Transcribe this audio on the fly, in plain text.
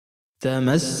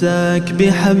تمسك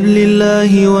بحبل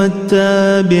الله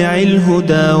واتبع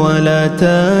الهدى ولا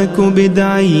تك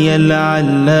بدعيا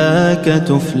لعلك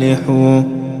تفلح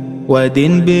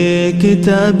ودن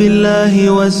بكتاب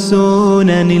الله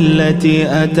والسنن التي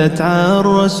أتت عن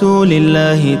رسول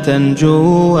الله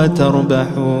تنجو وتربح.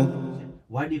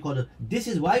 Why do you call it? This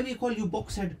is why we call you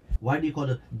boxhead. Why do you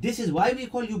call it? This is why we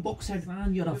call you boxhead.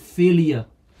 Man, you're a failure.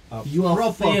 You are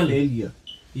a failure.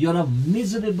 You're a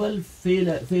miserable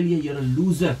failure. You're a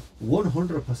loser.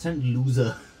 100%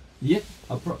 loser. Yeah.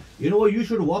 You know what you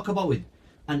should walk about with?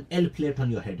 An L plate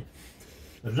on your head.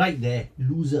 Right there.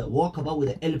 Loser. Walk about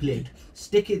with an L plate.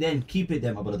 Stick it there and keep it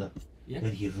there, my brother. Yeah.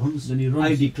 Then he runs. Then he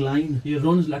runs. I decline. He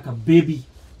runs like a baby.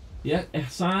 Yeah.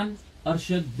 Ihsan,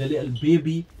 Arshad, the little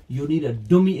baby. You need a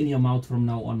dummy in your mouth from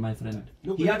now on, my friend.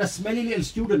 Look, he had a smelly little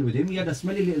student with him.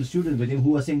 Who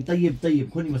was saying Tayyib, Tayyib.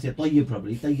 Couldn't even say Tayyib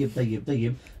probably. Tayyib, Tayyib,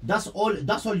 Tayyib. That's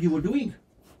all you were doing.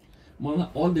 Maulana,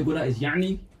 all the good is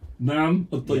Yani, Naam,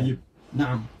 Tayyib.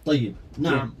 Naam, Tayyib.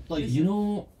 Naam, Tayyib. You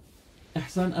know,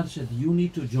 Ihsan Arshad, you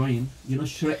need to join,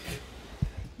 Shrek.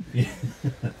 Yeah.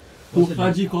 Who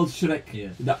Haji calls Shrek. Yeah.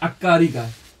 The Akkari guy.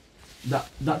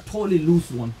 That totally loose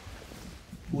one.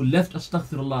 Who left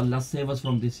Astaghfirullah, Allah save us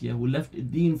from this year, who left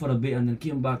Deen for a bit and then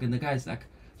came back, and the guy's like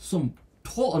some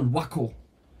total wacko.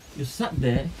 You sat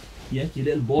there, yeah, your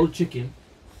little bald chicken,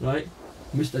 right?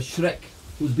 Mr. Shrek,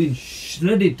 who's been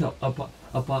shredded apart.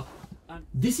 And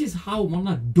this is how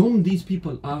dumb these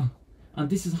people are. And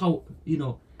this is how,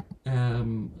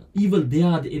 evil they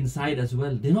are inside as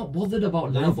well. They're not bothered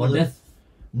about life or death.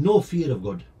 No fear of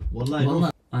God. Wallahi, no.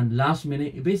 And last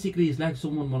minute, basically it's like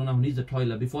someone who needs a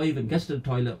toilet before he even gets to the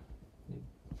toilet.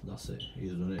 That's it.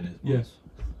 He's done it in his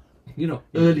Yes.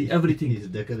 Early, everything. He's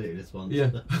decorated response.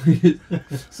 Yeah.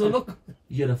 So look,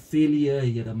 you're a failure,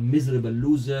 you're a miserable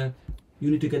loser.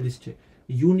 You need to get this checked.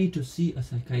 You need to see a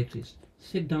psychiatrist.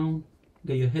 Sit down,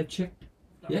 get your head checked.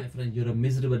 Yeah, my friend, you're a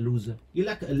miserable loser. You're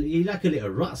like a little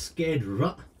rat, scared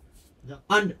rat. Yeah.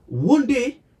 And one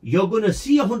day, you're going to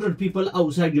see 100 people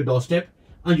outside your doorstep,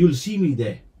 and you'll see me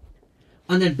there.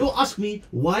 And then don't ask me,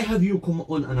 why have you come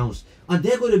unannounced? And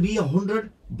they're going to be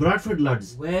 100 Bradford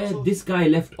lads. Where this guy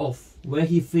left off, where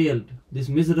he failed, this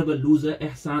miserable loser,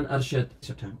 Ihsan Arshad.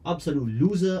 Absolute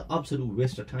loser, absolute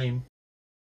waste of time.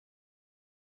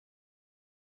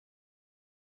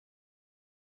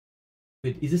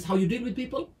 Is this how you deal with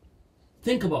people?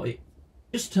 Think about it.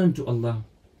 Just turn to Allah.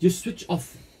 Just switch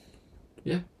off.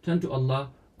 Yeah? Turn to Allah.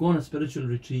 Go on a spiritual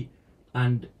retreat.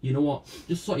 And you know what?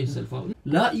 Just sort yourself out.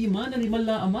 La imana liman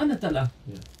la amanata lah.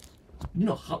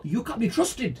 You can't be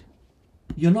trusted.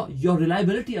 Your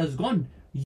reliability has gone.